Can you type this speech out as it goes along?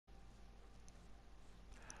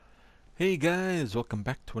Hey guys, welcome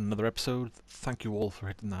back to another episode. Thank you all for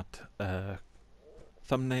hitting that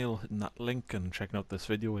thumbnail, hitting that link and checking out this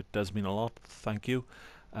video. It does mean a lot. Thank you.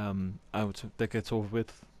 I would that gets over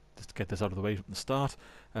with. Just to get this out of the way from the start.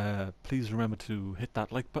 Please remember to hit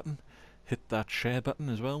that like button, hit that share button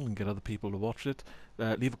as well and get other people to watch it.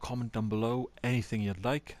 Leave a comment down below, anything you'd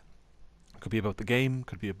like. Could be about the game,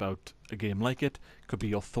 could be about a game like it, could be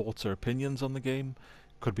your thoughts or opinions on the game.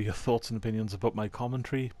 Could be your thoughts and opinions about my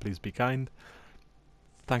commentary. Please be kind.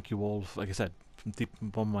 Thank you all. Like I said, from deep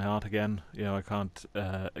from my heart again. You know, I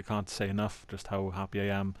can't say enough just how happy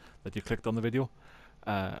I am that you clicked on the video.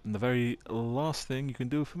 And the very last thing you can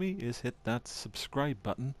do for me is hit that subscribe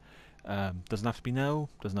button. Doesn't have to be now.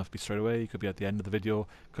 Doesn't have to be straight away. It could be at the end of the video.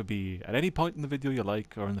 Could be at any point in the video you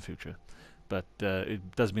like, or in the future. But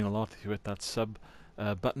it does mean a lot if you hit that sub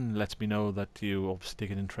button. Lets me know that you obviously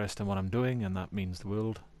take an interest in what I'm doing, and that means the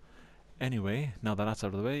world. Anyway, now that that's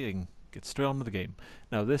out of the way, I can get straight on with the game.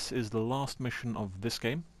 Now this is the last mission of this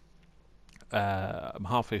game. I'm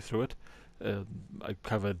halfway through it. I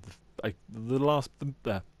covered I'll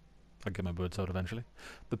get my words out eventually.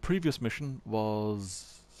 The previous mission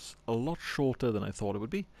was a lot shorter than I thought it would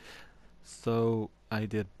be, so I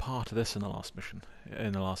did part of this in the last mission,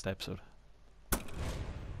 in the last episode.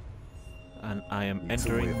 And I am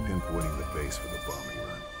entering. It's a way of pinpointing the base for the bombing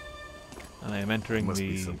run. And I am entering Must the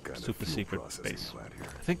be some kind super of fuel secret processing base. plant here.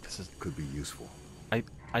 I think this is. Could be useful.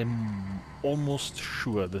 I'm almost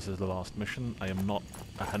sure this is the last mission. I am not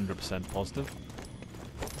 100% positive.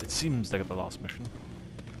 It seems like the last mission,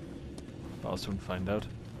 but I'll soon find out.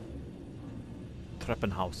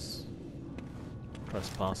 Treppenhaus.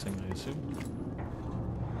 Trespassing, I assume.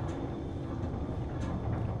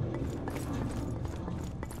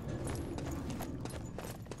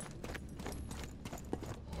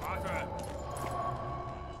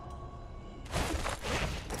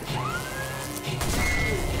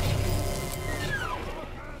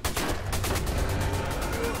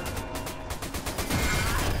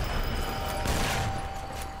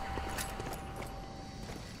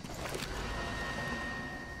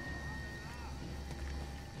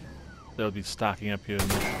 They'll be stacking up here in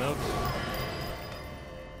this belt.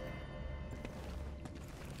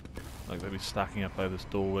 Like they'll be stacking up by this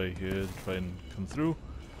doorway here to try and come through.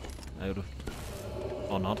 Out of,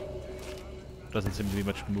 or not. Doesn't seem to be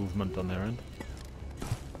much movement on their end.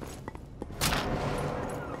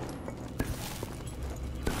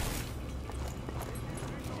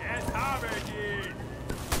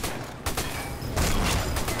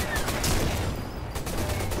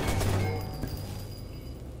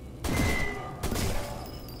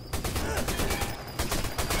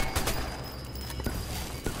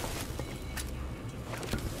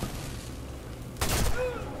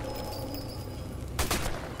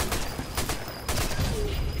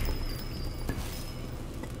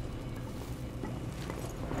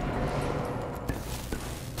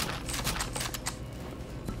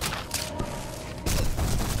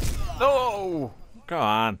 No! Go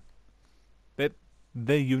on.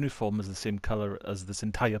 Their uniform is the same colour as this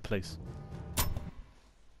entire place.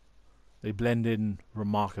 They blend in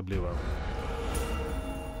remarkably well.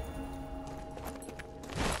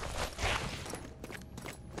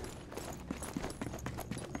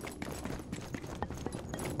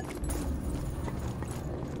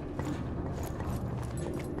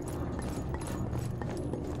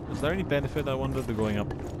 Is there any benefit, I wonder, to going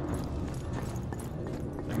up?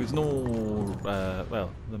 Like, there's no, well,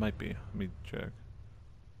 there might be. Let me check.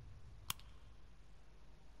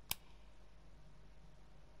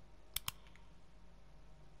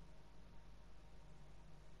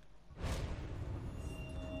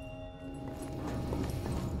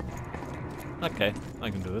 Okay,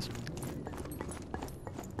 I can do this.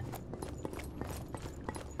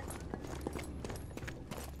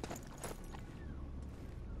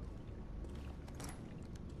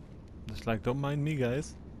 Just like, don't mind me,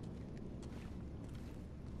 guys.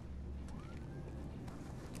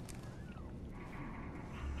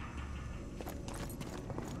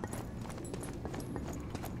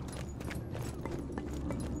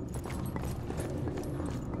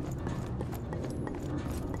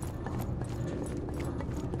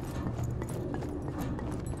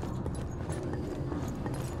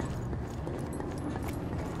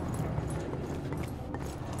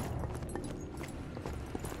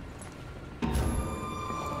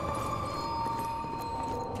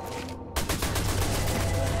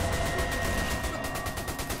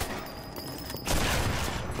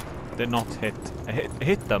 Did not hit. I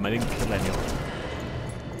hit them, I didn't kill anyone.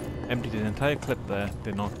 Emptied an entire clip there,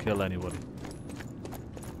 did not kill anybody.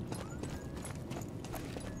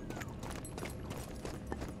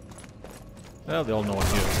 Well, they all know I'm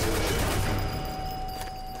here.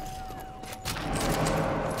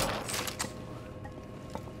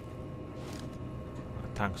 The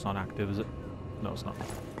tank's not active, is it? No, it's not.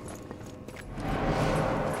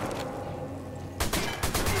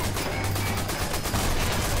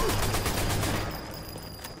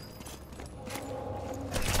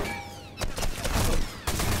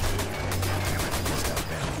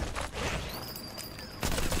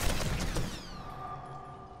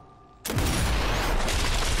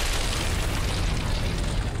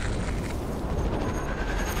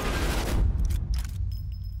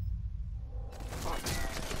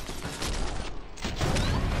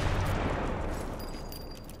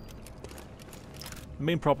 The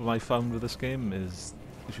main problem I found with this game is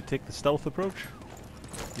if you take the stealth approach,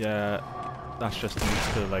 yeah, that's just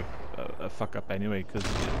leads to like a fuck up anyway, because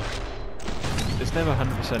it's never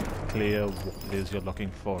 100% clear what it is you're looking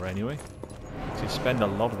for anyway. So you spend a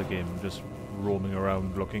lot of the game just roaming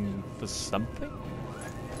around looking for something,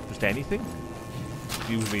 just anything.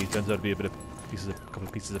 Usually it turns out to be a couple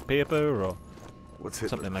of pieces of paper or What's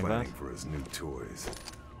Hitler something like planning that. for his new toys?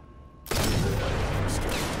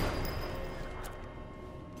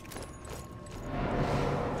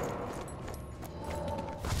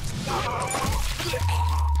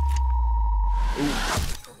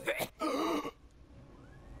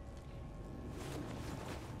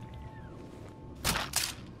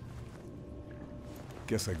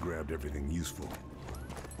 Guess I grabbed everything useful.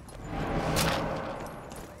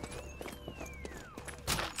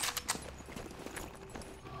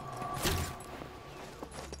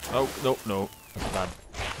 Oh, no, that's bad.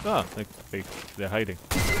 Ah, they're hiding.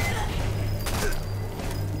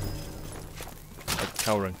 Like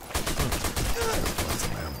cowering. Lots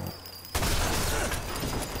of ammo.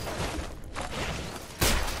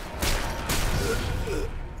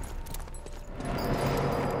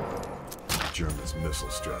 German's missile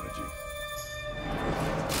strategy.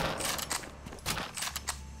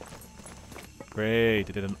 Great,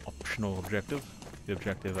 I did an optional objective. The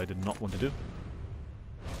objective I did not want to do.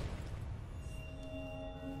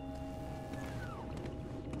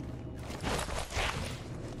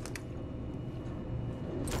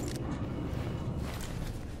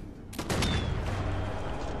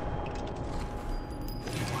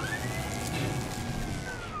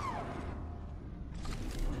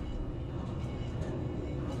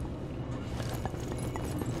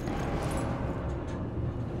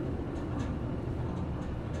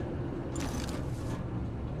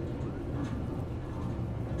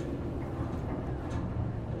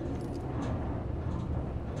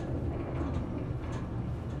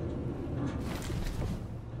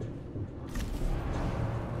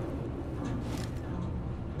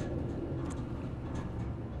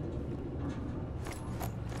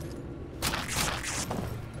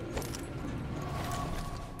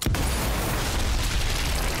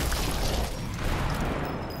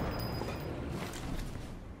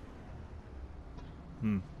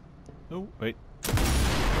 Oh, wait.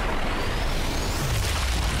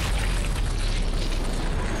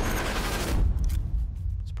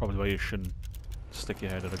 That's probably why you shouldn't stick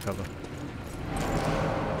your head out of cover.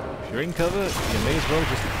 If you're in cover, you may as well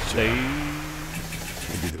just stay.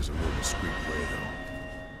 Maybe there's a more discreet way, though.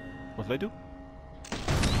 What did I do?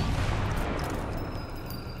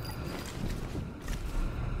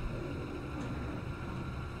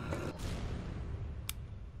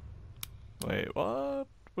 Wait, what?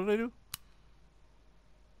 What did I do?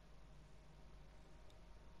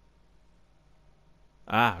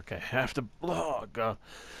 Ah, okay. I have to. Oh god.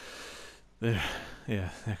 There. Yeah.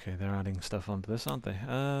 Okay. They're adding stuff onto this, aren't they?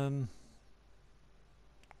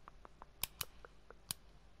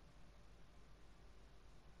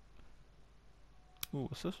 Ooh,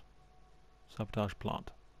 what's this? Sabotage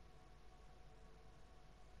plant.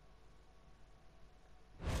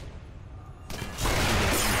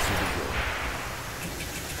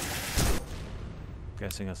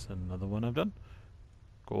 Guessing that's another one I've done.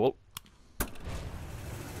 Cool.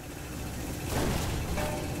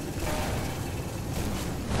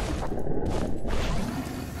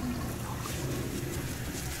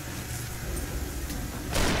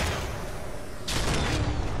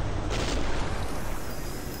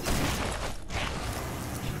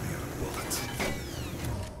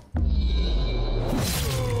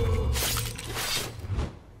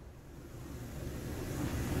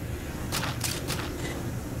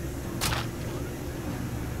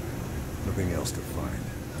 Nothing else to find.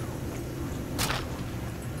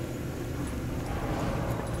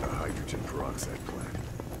 A hydrogen peroxide plant.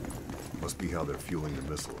 Must be how they're fueling the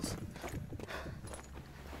missiles.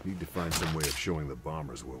 Need to find some way of showing the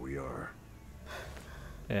bombers where we are.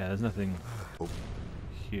 Yeah, there's nothing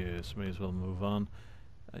here, so may as well move on.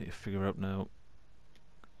 I need to figure out now,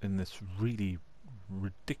 in this really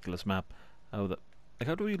ridiculous map, how that... Like,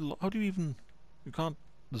 how do you even... You can't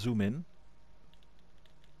zoom in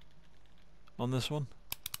on this one?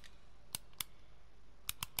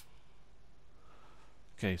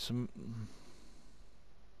 Okay, so...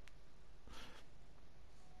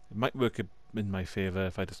 It might work in my favour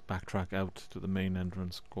if I just backtrack out to the main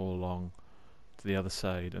entrance, go along to the other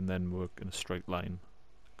side, and then work in a straight line.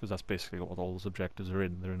 Because that's basically what all those objectives are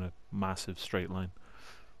in. They're in a massive straight line.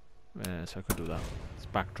 So I could do that. Let's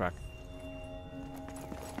backtrack.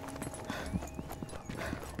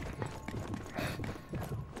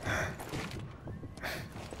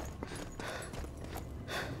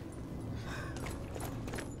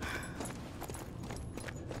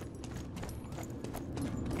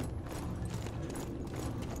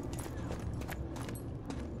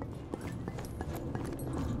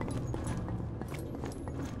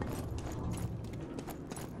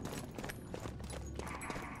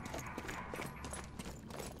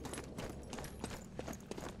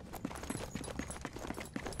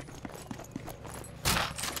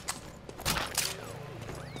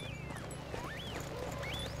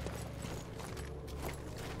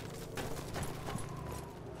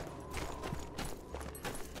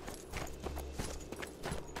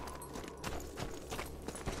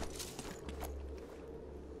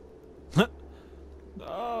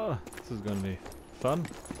 This is gonna be fun.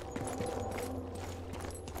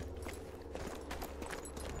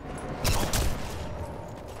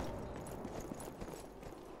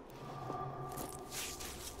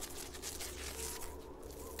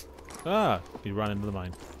 Ah! He ran into the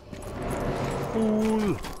mine.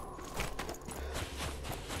 Cool!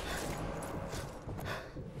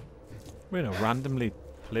 You know, randomly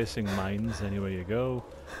placing mines anywhere you go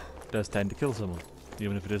does tend to kill someone.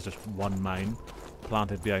 Even if it is just one mine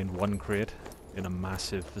planted behind one crate in a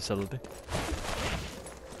massive facility.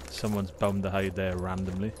 Someone's bound to hide there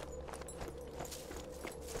randomly.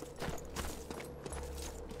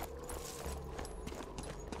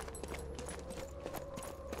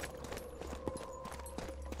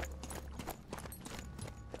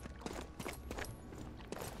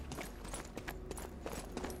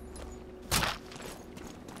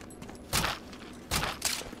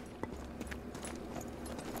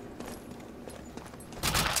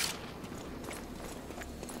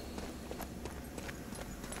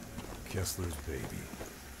 Kessler's baby.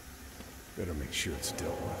 Better make sure it's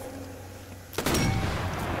dealt with.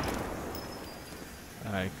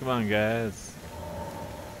 Alright, come on guys.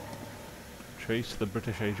 Trace the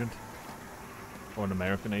British agent. Or an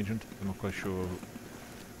American agent. I'm not quite sure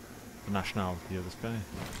the nationality of this guy.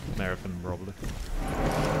 American, probably.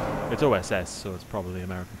 It's OSS, so it's probably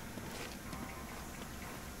American.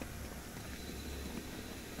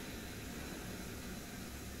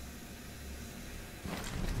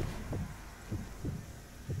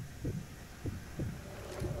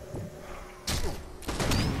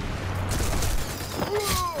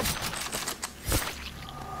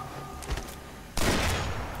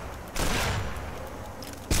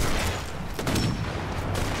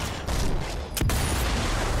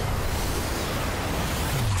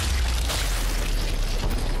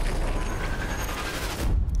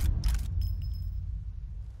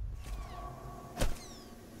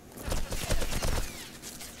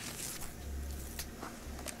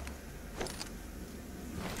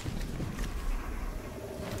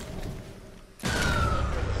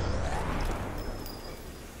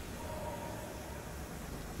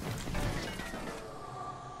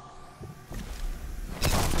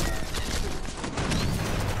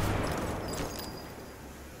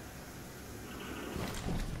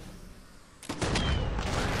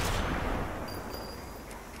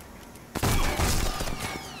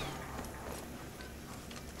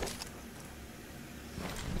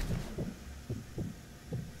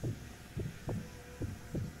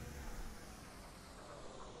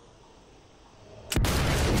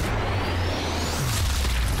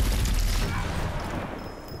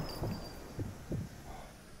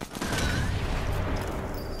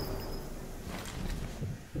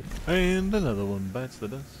 And another one bites the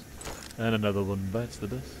dust. And another one bites the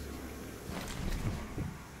dust.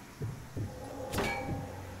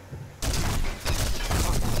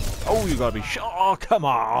 Oh, you gotta be oh, come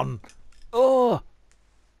on! Oh!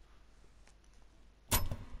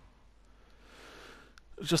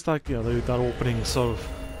 It's just like, yeah, that opening sort of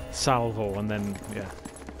salvo, and then, yeah,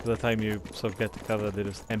 by the time you sort of get to cover, they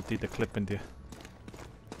just empty the clip into you.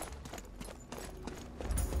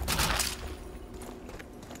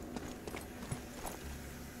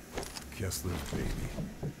 Kessler's baby.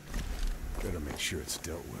 Better make sure it's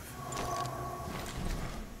dealt with.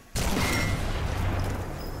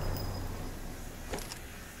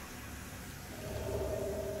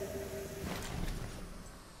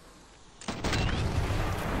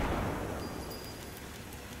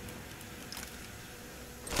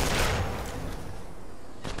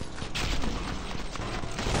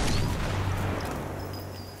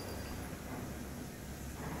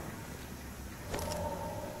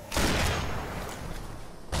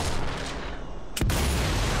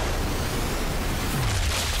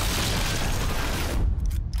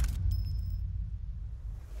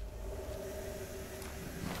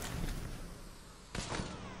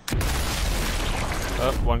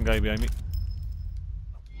 One guy behind me.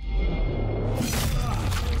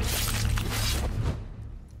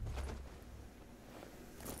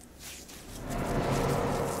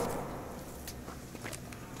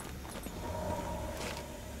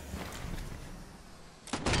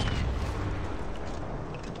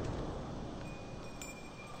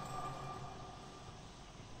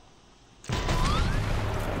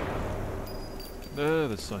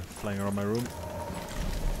 There's something flying around my room.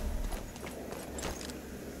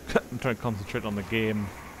 I'm trying to concentrate on the game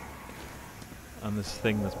and this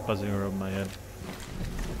thing that's buzzing around my head.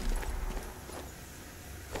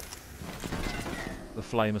 The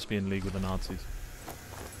fly must be in league with the Nazis.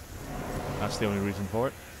 That's the only reason for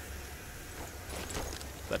it.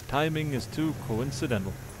 The timing is too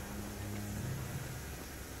coincidental.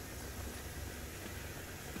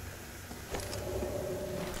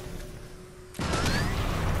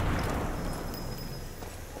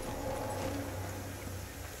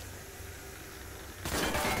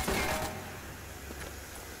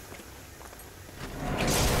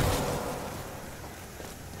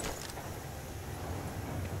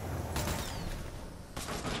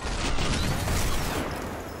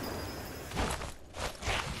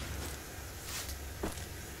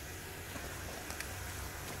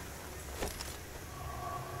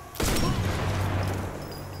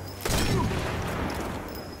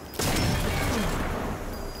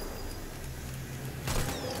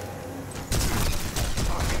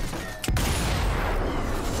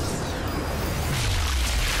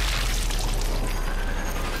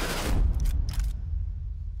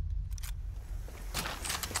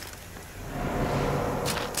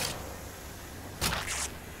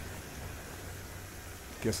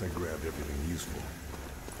 Guess I grabbed everything useful.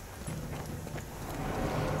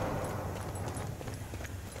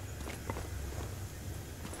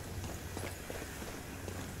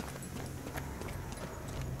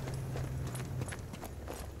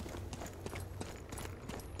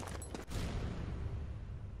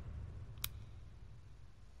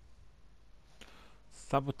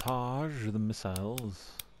 Sabotage the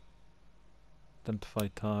missiles. Identify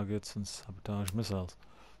targets and sabotage missiles.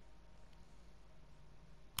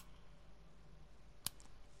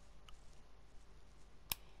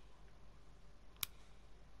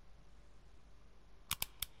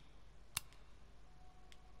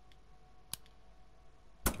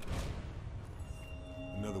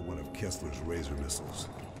 Another one of Kessler's razor missiles.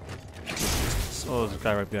 Oh, there's a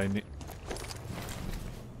guy right behind me.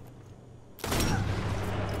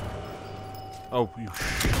 Oh, you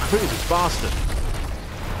crazy bastard!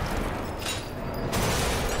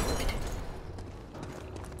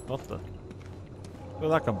 What the?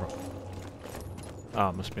 Where'd that come from?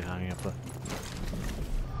 Ah, it must be hanging up there.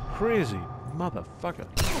 Crazy motherfucker.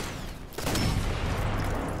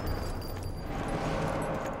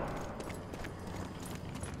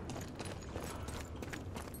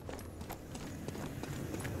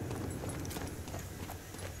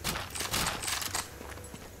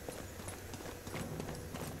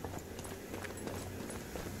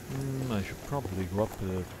 I should probably go up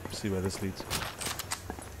to see where this leads.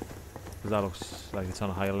 Because that looks like it's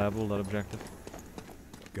on a higher level, that objective.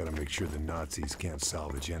 Gotta make sure the Nazis can't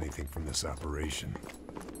salvage anything from this operation.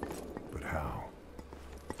 But how?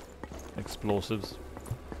 Explosives.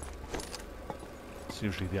 It's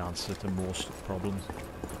usually the answer to most problems.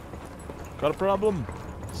 Got a problem?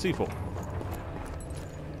 C4.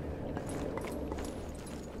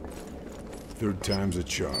 Third time's a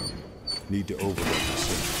charm. Need to overload the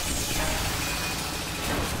city.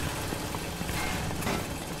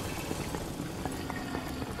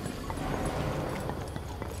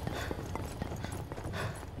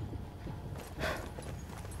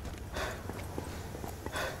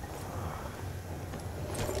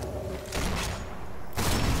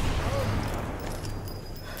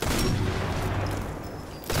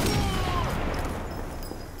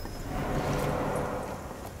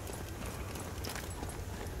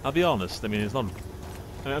 I'll be honest, I mean, it's not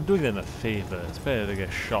I'm doing them a favour. It's better to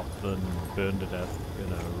get shot than burned to death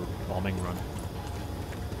in a bombing run.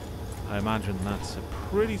 I imagine that's a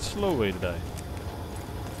pretty slow way to die.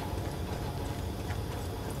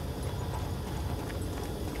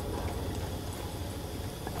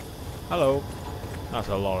 Hello. That's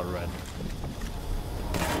a lot of red.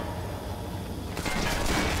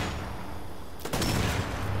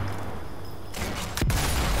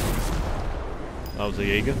 That was a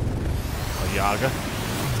Jaeger. A Jager.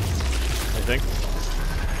 I think.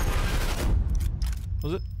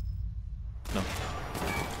 Was it? No.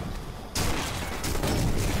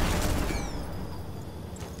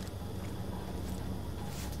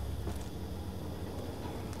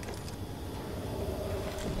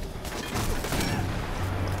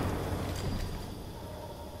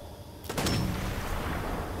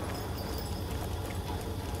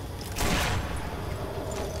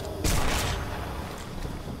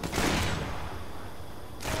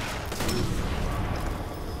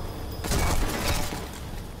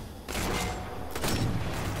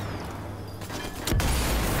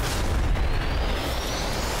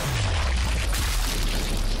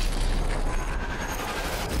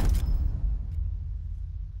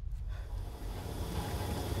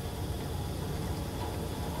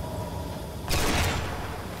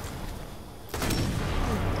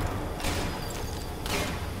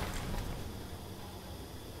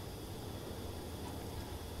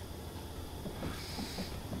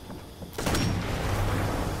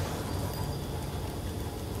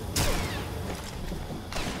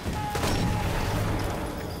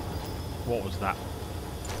 What was that?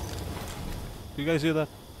 Do you guys hear that?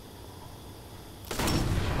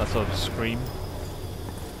 That sort of scream.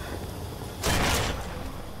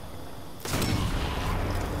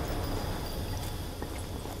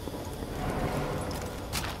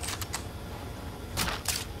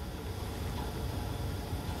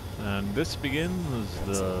 And this begins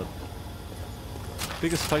the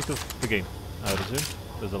biggest fight of the game, I would assume.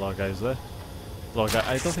 There's a lot of guys there. A lot of guys.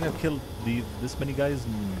 I don't think I've killed this many guys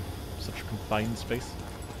in such a confined space.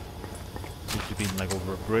 It's usually been like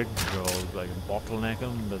over a bridge or like bottleneck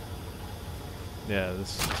them, but yeah,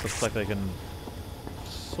 this looks like they can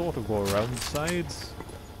sort of go around the sides.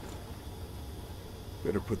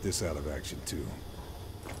 Better put this out of action too.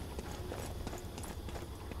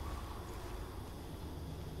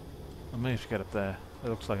 I may have to get up there. It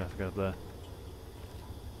looks like I have to get up there.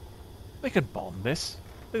 They can bomb this.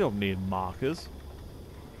 They don't need markers.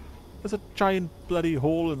 There's a giant bloody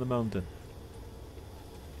hole in the mountain.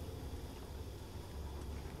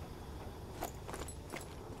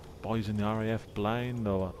 Boys in the RAF blind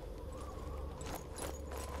or what?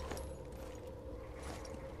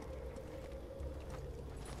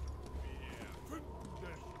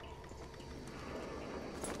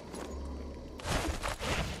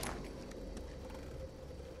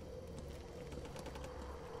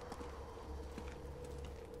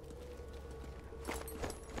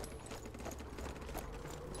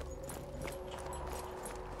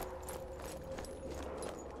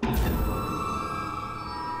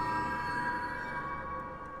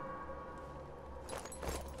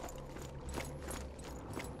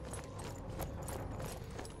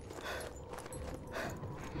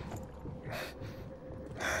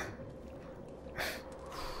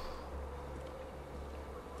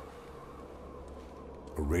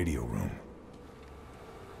 A radio room.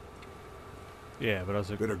 Yeah, but I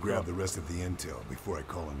was Better grab the rest of the intel before I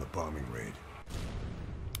call in the bombing raid.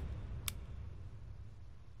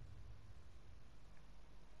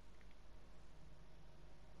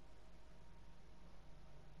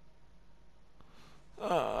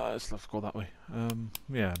 let's go that way.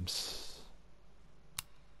 Yeah,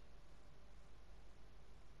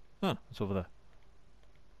 ah, it's over there.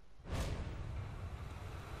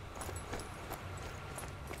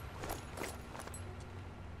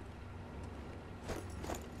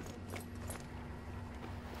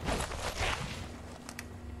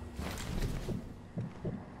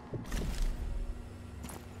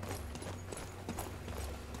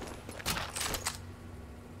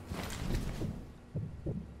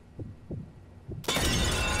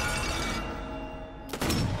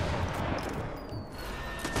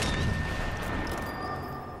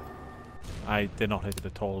 I did not hit it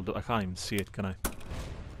at all. I can't even see it, can I?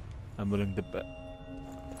 I'm willing to bet.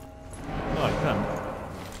 Oh, I can.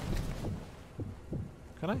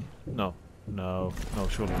 Can I? No. No. No,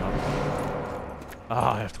 surely not.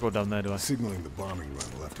 Ah, I have to go down there, do I? Signaling the bombing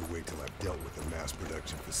run will have to wait till I've dealt with the mass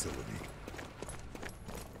production facility.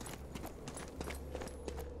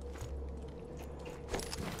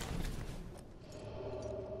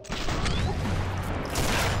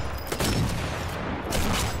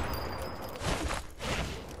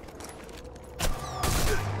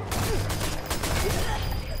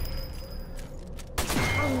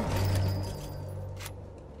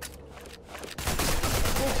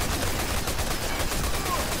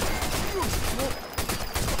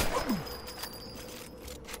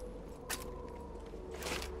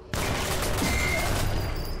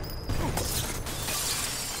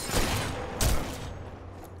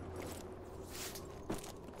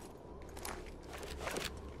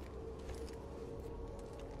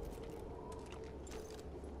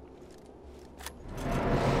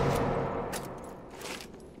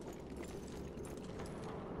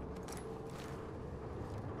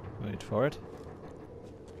 for it.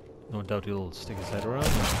 No doubt he'll stick his head around.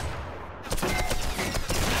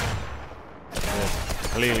 They're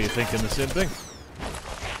clearly thinking the same thing.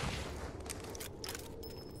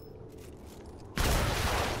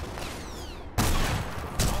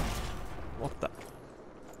 What the?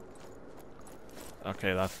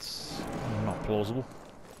 Okay, that's not plausible.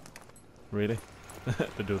 Really?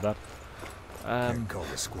 To do that. Can't call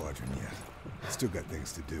the squadron yet. Still got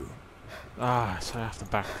things to do. So I have to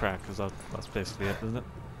backtrack, because that's basically it, isn't it?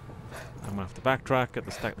 I'm gonna have to backtrack, get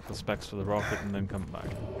the technical specs for the rocket, and then come back.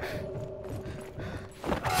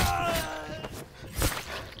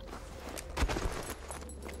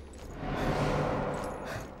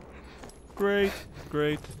 Great,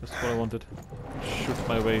 great. That's what I wanted. Shoot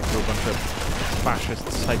my way through a bunch of fascist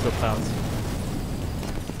psychopaths.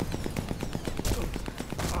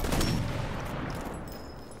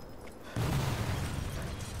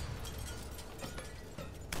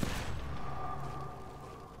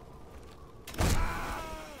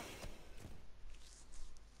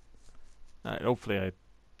 Alright, hopefully I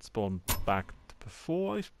spawn back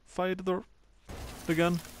before I fired the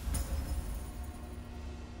gun.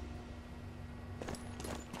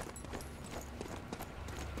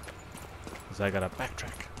 Because I gotta backtrack.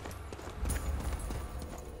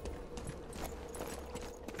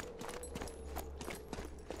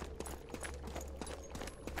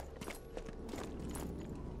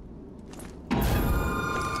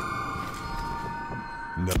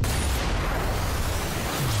 No.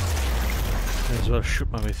 May as well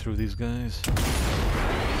shoot my way through these guys.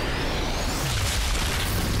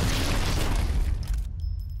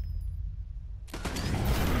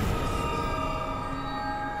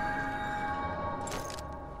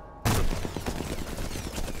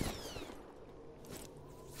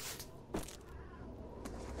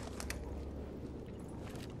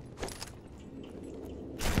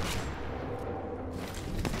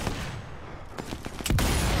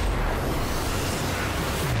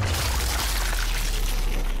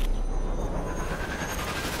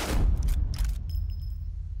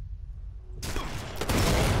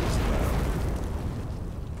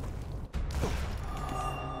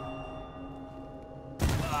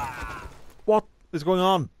 What is going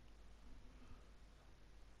on?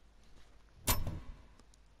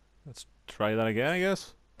 Let's try that again, I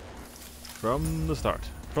guess. From the start.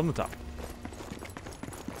 From the top.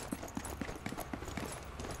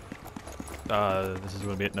 This is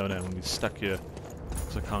going to be it now. I'm going to be stuck here.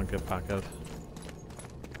 So I can't get back out.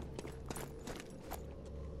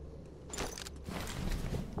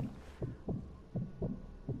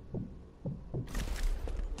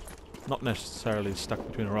 Not necessarily stuck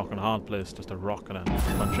between a rock and a hard place, just a rock and a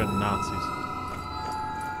bunch of Nazis.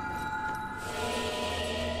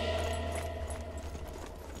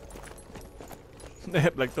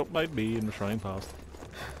 Like, don't mind me in the shrine past.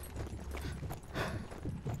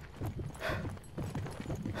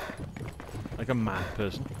 Like a mad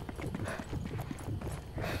person.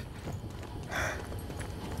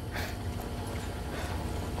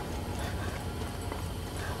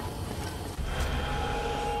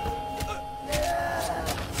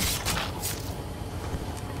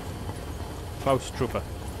 Faust Trooper.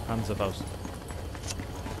 Panzerfaust.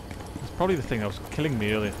 It's probably the thing that was killing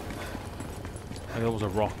me earlier. I thought it was a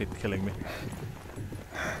rocket killing me.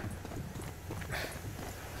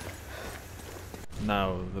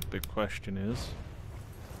 Now, the big question is...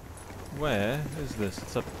 where is this?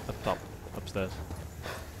 It's up top. Upstairs.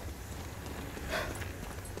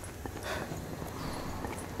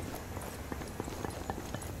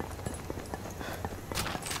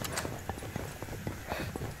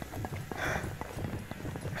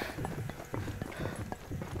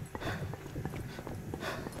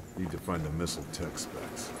 Need to find the missile tech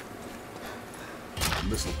specs.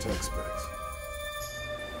 Missile tech specs.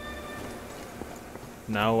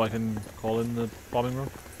 Now I can call in the bombing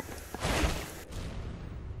run.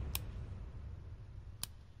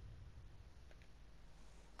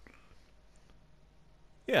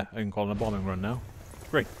 Yeah, I can call in a bombing run now.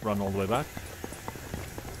 Great, run all the way back.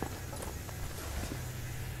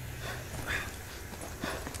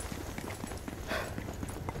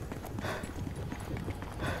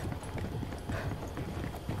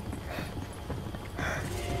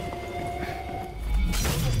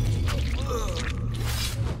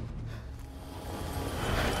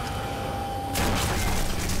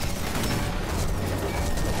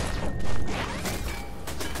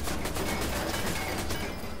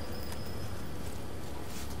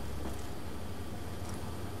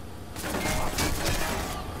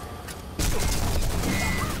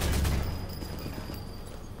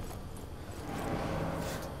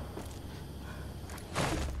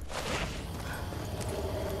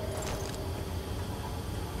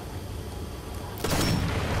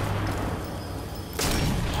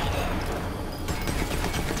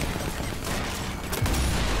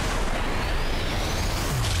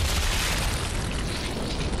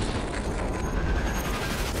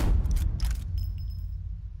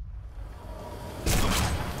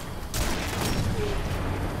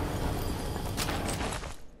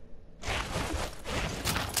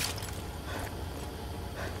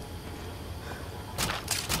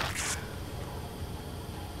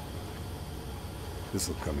 This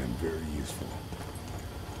will come in very useful.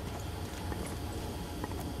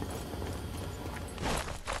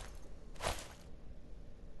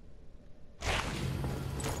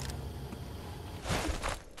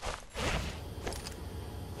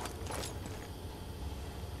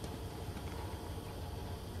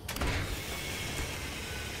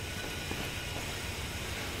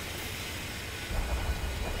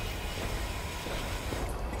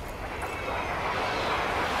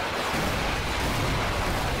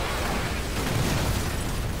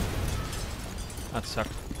 That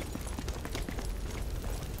sucked.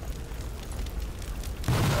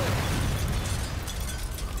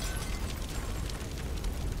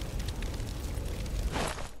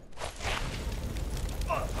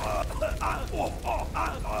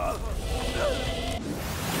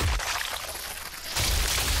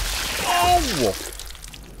 Oh!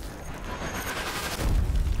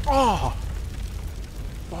 Oh!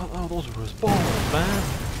 Oh, those were his balls, man!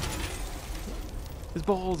 His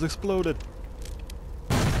balls exploded!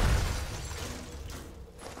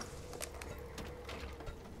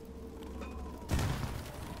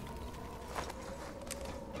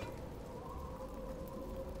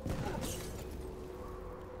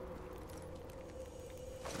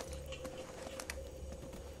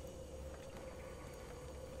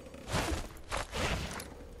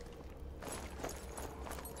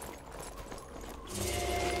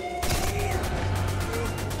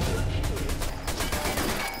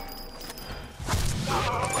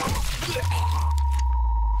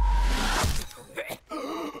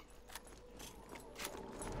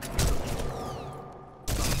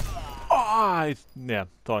 Yeah,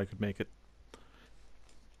 thought I could make it.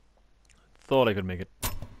 Thought I could make it.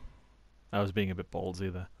 I was being a bit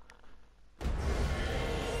ballsy there.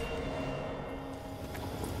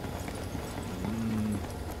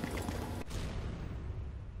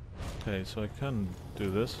 Okay, so I can do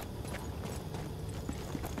this.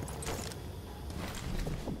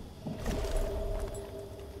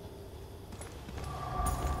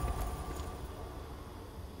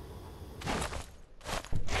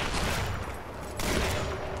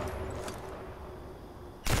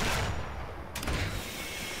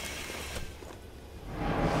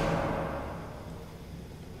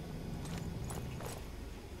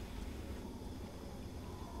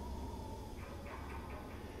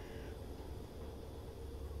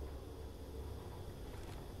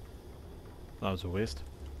 That was a waste.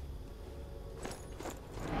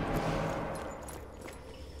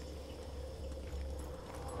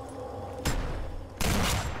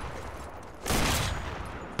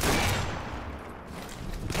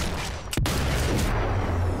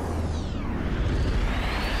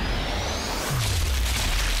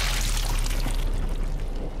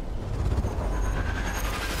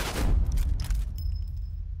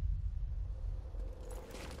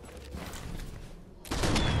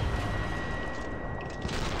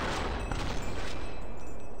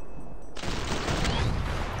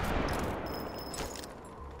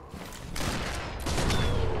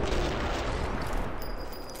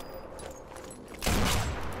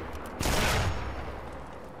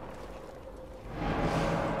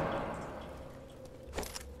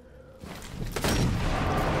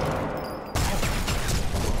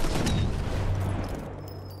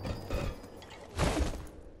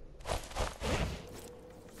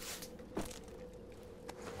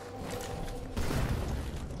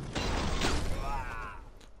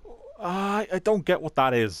 I don't get what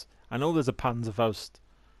that is. I know there's a Panzerfaust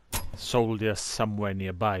soldier somewhere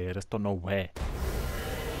nearby, I just don't know where.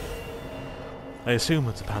 I assume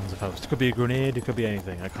it's a Panzerfaust. It could be a grenade, it could be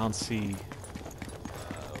anything. I can't see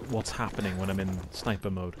what's happening when I'm in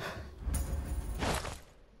sniper mode.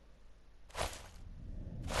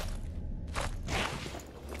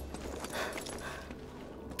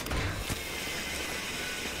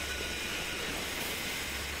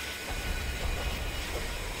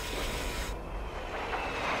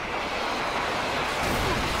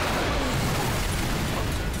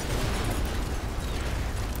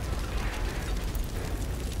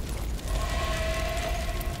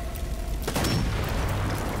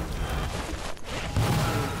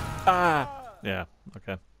 Ah! Yeah,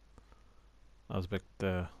 okay. That was a bit,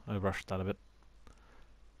 I rushed that a bit.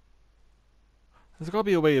 There's got to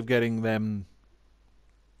be a way of getting them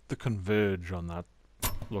to converge on that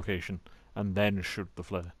location and then shoot the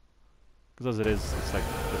flare. Because as it is, it's like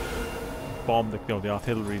the bomb that, you know, the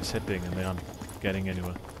artillery is hitting and they aren't getting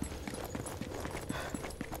anywhere.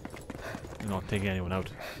 They're not taking anyone out.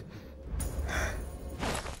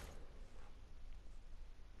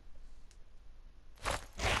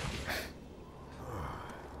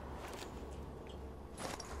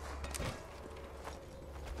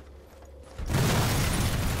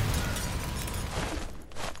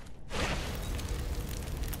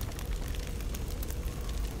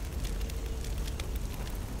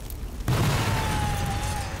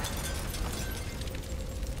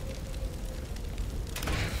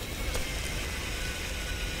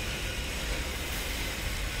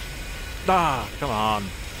 Ah, come on.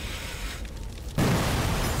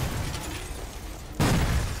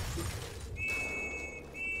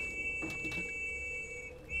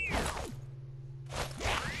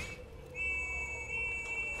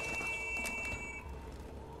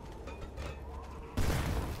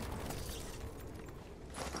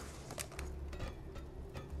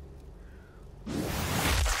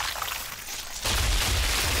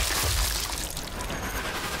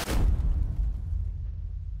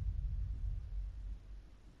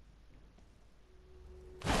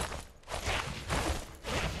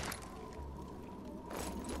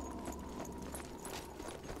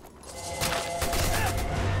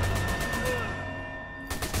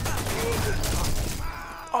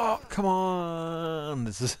 Oh, come on!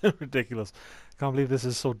 This is ridiculous. Can't believe this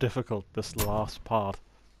is so difficult, this last part.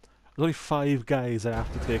 There's only 5 guys I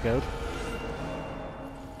have to take out.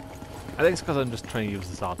 I think it's because I'm just trying to use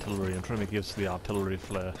this artillery. I'm trying to make use of the artillery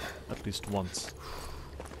flare at least once.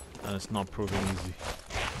 And it's not proving easy.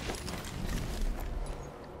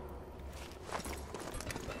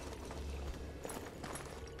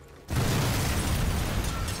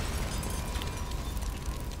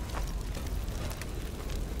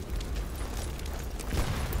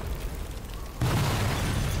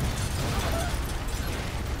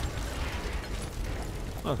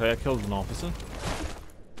 Okay, I killed an officer.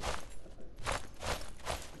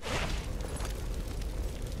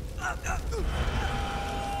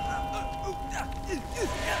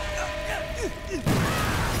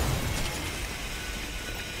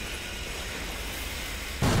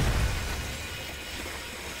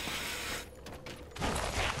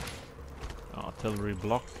 Artillery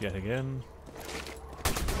blocked yet again.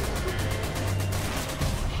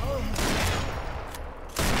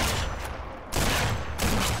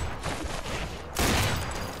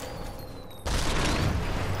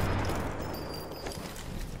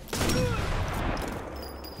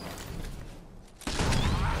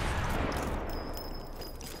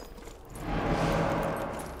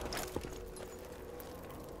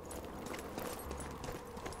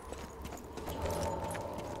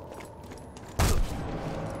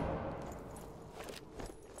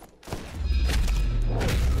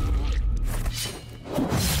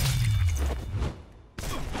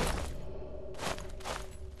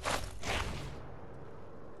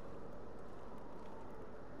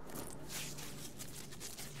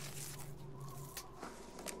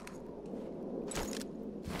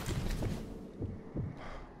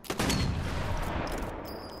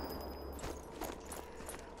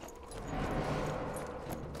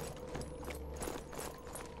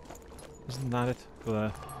 Isn't that it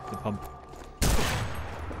for the pump?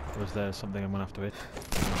 Or is there something I'm gonna have to hit?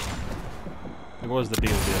 It was the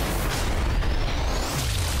deal here.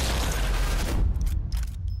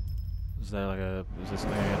 Is there like a... is there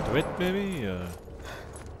something I have to hit maybe?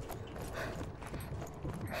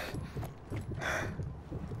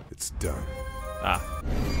 It's done. Ah.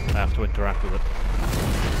 I have to interact with it.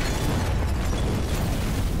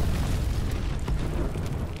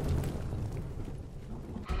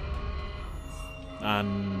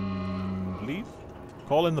 And leave?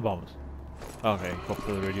 Call in the bombers. Okay, go up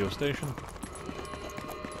to the radio station.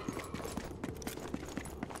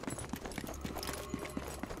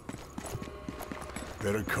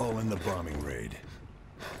 Better call in the bombing raid.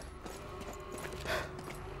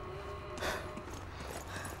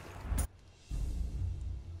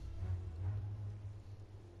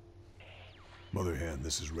 Mother Hen,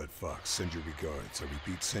 this is Red Fox. Send your regards. I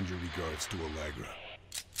repeat, send your regards to Allegra.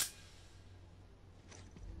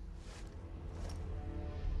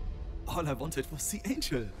 All I wanted was the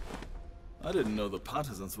angel. I didn't know the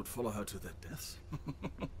partisans would follow her to their deaths.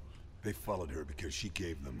 They followed her because she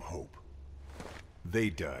gave them hope. They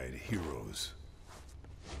died heroes.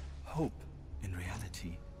 Hope, in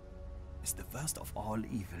reality, is the worst of all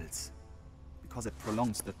evils, because it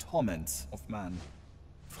prolongs the torments of man.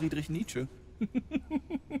 Friedrich Nietzsche.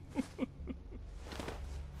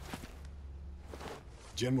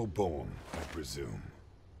 General Bohm, I presume.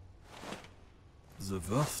 The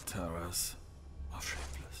worst terrors are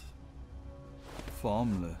shapeless,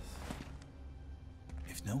 formless.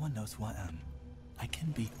 If no one knows who I am, I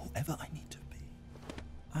can be whoever I need to be.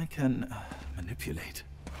 I can manipulate.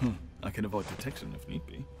 I can avoid detection if need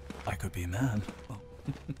be. I could be a man. Oh.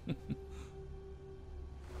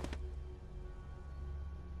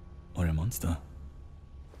 Or a monster.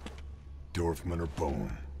 Dorfman or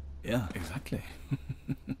Bone. Yeah, exactly.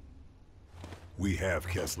 We have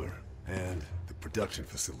Kessler, and the production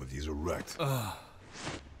facilities are wrecked.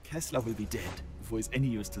 Kessler will be dead before he's any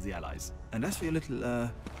use to the Allies. And as for your little,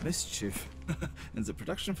 mischief in the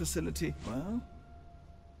production facility, well,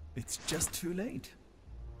 It's just too late.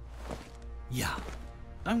 Yeah,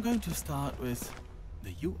 I'm going to start with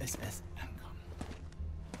the USS Lincoln.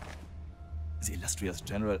 The illustrious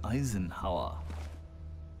General Eisenhower.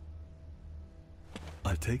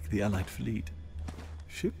 I'll take the Allied fleet,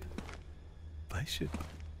 ship by ship.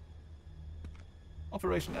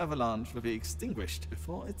 Operation Avalanche will be extinguished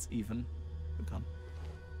before it's even begun.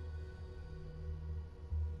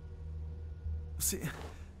 See,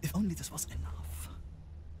 if only this was enough.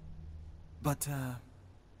 But,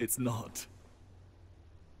 it's not.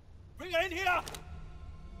 Bring her in here!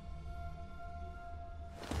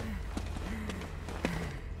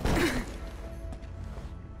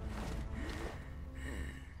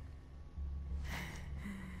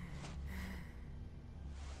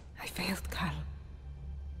 I failed, Carl.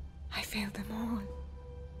 I failed them all.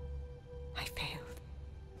 I failed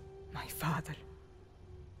my father.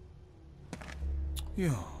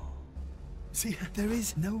 Yeah. See, there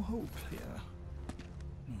is no hope here.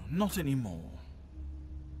 Not anymore.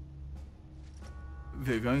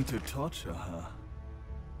 We're going to torture her.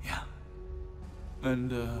 Yeah.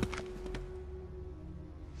 And, you're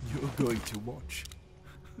going to watch.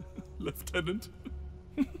 Lieutenant.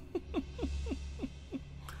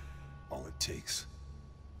 All it takes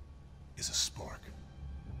is a spark.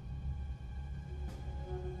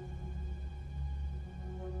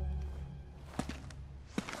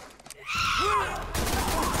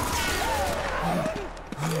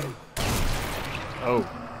 Oh.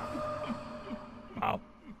 Wow.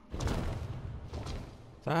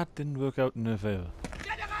 That didn't work out in her favor.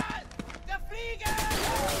 General! Der Flieger!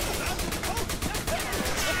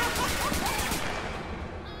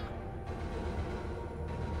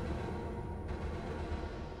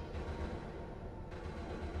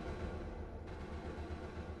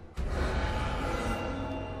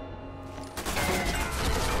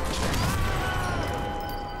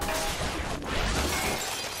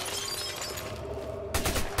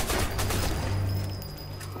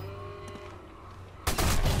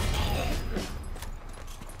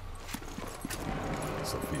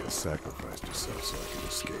 Sacrificed herself so I could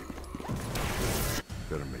escape.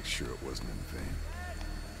 Better make sure it wasn't in vain.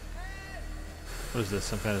 What is this,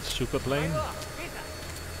 some kind of super plane?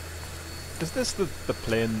 Is this the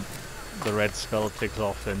plane the Red Skull takes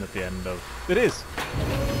off in at the end of... It is!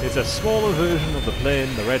 It's a smaller version of the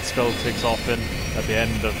plane the Red Skull takes off in at the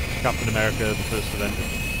end of Captain America, the First Avenger.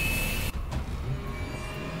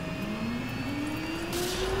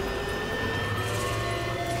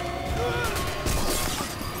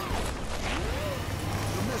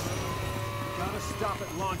 Stop it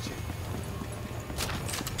launching.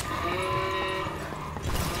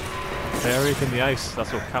 Bury it in the ice,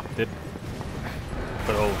 that's what Cap did.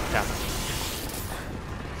 But old Cap.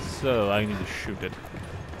 So I need to shoot it.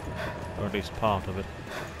 Or at least part of it.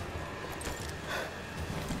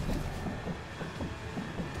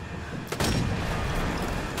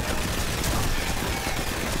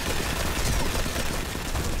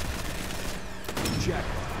 Check.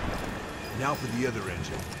 Now for the other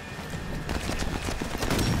engine.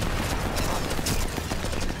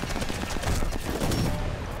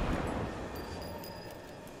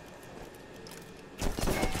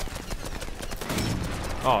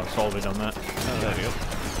 Oh, it's already done that. Oh, there we go.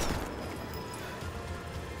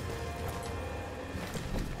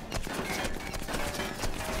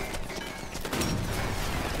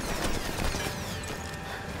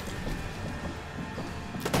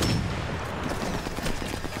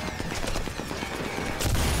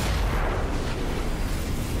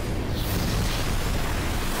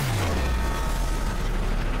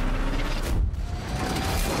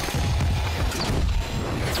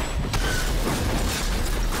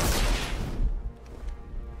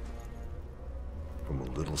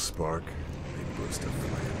 Spark, they burst a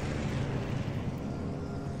flame.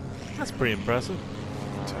 That's pretty impressive.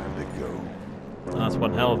 Time to go. That's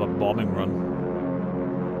one hell of a bombing run.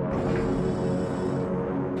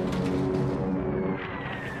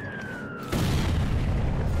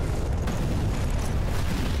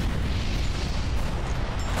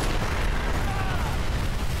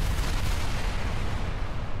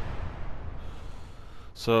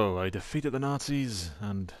 So, I defeated the Nazis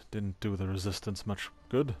and didn't do the resistance much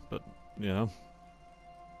good, but, you know,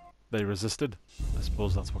 they resisted. I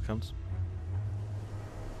suppose that's what counts.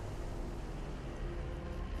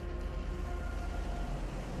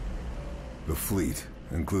 The fleet,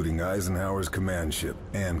 including Eisenhower's command ship,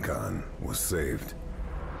 Ancon, was saved.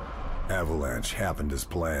 Avalanche happened as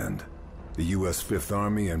planned. The U.S. Fifth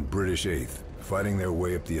Army and British Eighth fighting their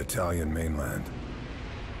way up the Italian mainland.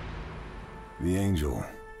 The Angel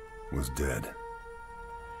was dead.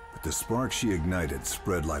 The spark she ignited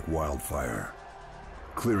spread like wildfire,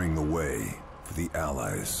 clearing the way for the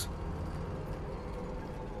Allies.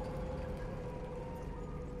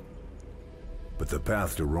 But the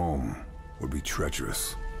path to Rome would be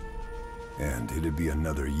treacherous, and it'd be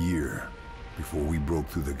another year before we broke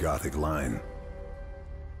through the Gothic line,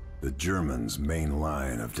 the Germans' main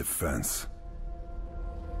line of defense.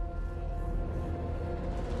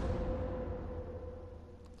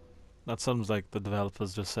 That sounds like the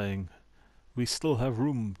developers just saying, we still have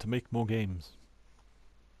room to make more games.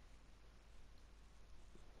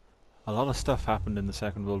 A lot of stuff happened in the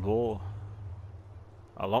Second World War.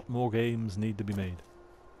 A lot more games need to be made.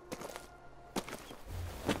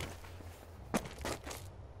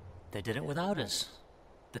 They did it without us,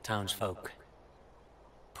 the townsfolk.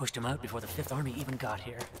 Pushed them out before the Fifth Army even got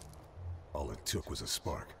here. All it took was a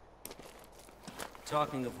spark.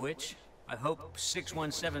 Talking of which, I hope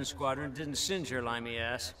 617 Squadron didn't singe your limey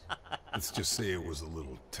ass. Let's just say it was a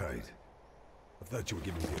little tight. I thought you were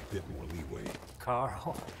giving me a bit more leeway.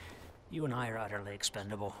 Carl, you and I are utterly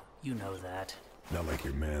expendable. You know that. Not like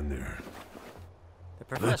your man there. The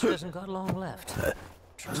professor hasn't got long left.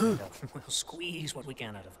 Trust me, though, we'll squeeze what we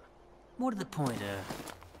can out of him. More to the point,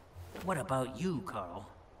 what about you, Carl?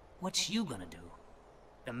 What's you gonna do?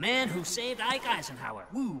 The man who saved Ike Eisenhower.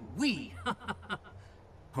 Woo-wee!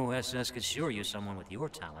 OSS could sure use someone with your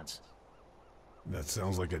talents. That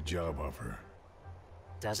sounds like a job offer.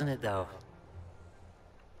 Doesn't it, though?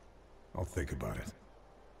 I'll think about it.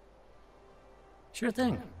 Sure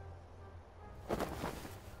thing.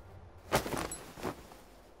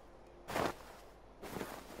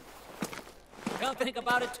 Don't think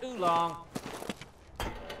about it too long.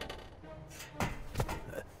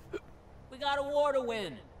 We got a war to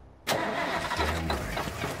win. Damn right.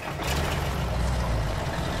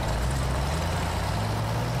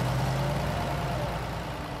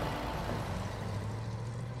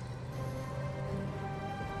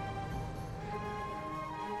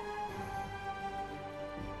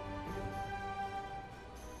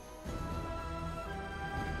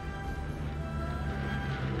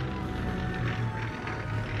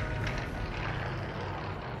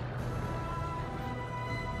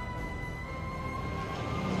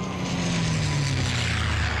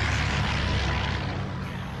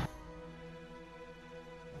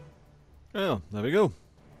 Well, there we go.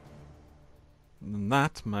 And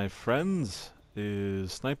that, my friends,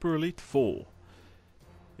 is Sniper Elite 4.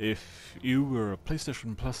 If you were a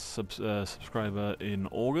PlayStation Plus subscriber in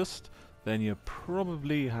August, then you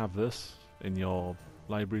probably have this in your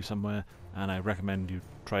library somewhere, and I recommend you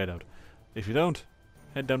try it out. If you don't,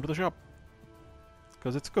 head down to the shop,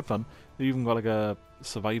 because it's good fun. They've even got like a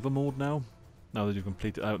survivor mode now. Now that you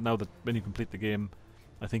complete, now that when you complete the game,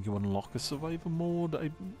 I think you unlock a survivor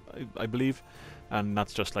mode, I believe, and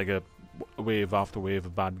that's just like a wave after wave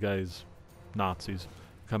of bad guys, Nazis,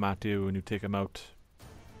 come at you and you take them out.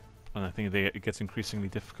 And I think it gets increasingly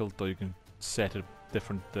difficult, or you can set it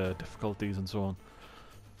different difficulties and so on.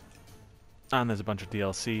 And there's a bunch of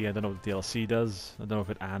DLC. I don't know what the DLC does. I don't know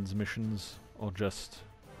if it adds missions or just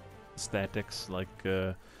aesthetics, like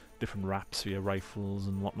different wraps for your rifles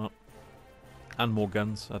and whatnot, and more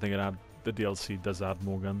guns. I think the DLC does add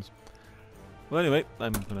more guns. Well, anyway,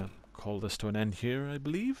 I'm gonna call this to an end here, I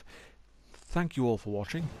believe. Thank you all for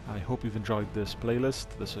watching. I hope you've enjoyed this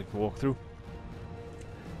playlist, this walkthrough.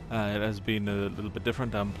 It has been a little bit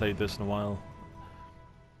different. I haven't played this in a while,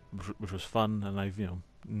 which was fun, and I've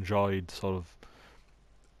enjoyed sort of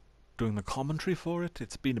doing the commentary for it.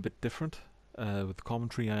 It's been a bit different. With the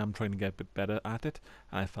commentary, I am trying to get a bit better at it,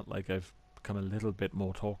 and I felt like I've become a little bit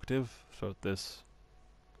more talkative throughout this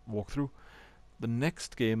walkthrough. The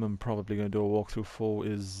next game I'm probably going to do a walkthrough for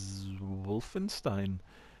is Wolfenstein,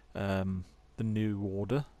 the New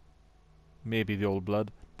Order, maybe the Old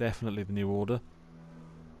Blood, definitely the New Order.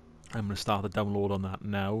 I'm going to start the download on that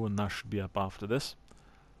now, and that should be up after this.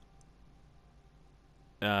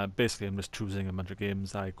 Basically, I'm just choosing a bunch of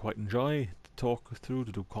games I quite enjoy to talk through,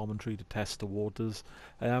 to do commentary, to test the waters.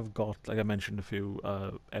 I have got, like I mentioned a few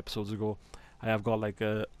episodes ago, I have got like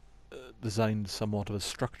designed somewhat of a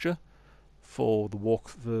structure for the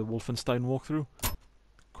Wolfenstein walkthrough.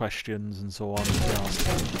 Questions and so on.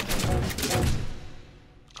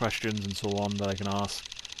 Questions and so on that I can ask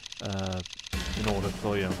in order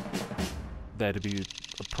for there to be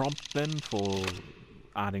a prompt then for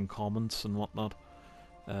adding comments and whatnot.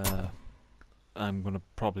 I'm gonna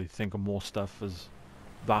probably think of more stuff as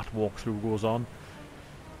that walkthrough goes on.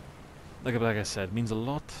 Like I said, it means a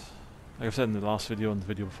lot. Like I've said in the last video and the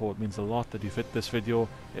video before, it means a lot that you've hit this video.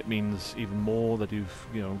 It means even more that you've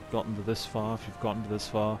gotten to this far, if you've gotten to this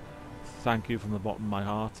far. thank you from the bottom of my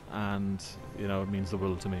heart, and you know, it means the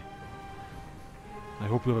world to me. I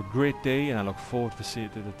hope you have a great day, and I look forward to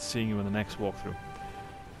seeing you in the next walkthrough.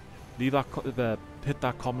 Leave that hit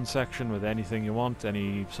that comment section with anything you want,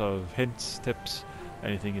 any sort of hints, tips,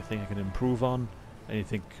 anything you think I can improve on,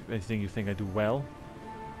 anything you think I do well.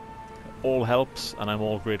 All helps, and I'm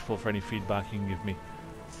all grateful for any feedback you can give me.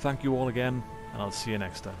 Thank you all again, and I'll see you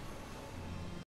next time.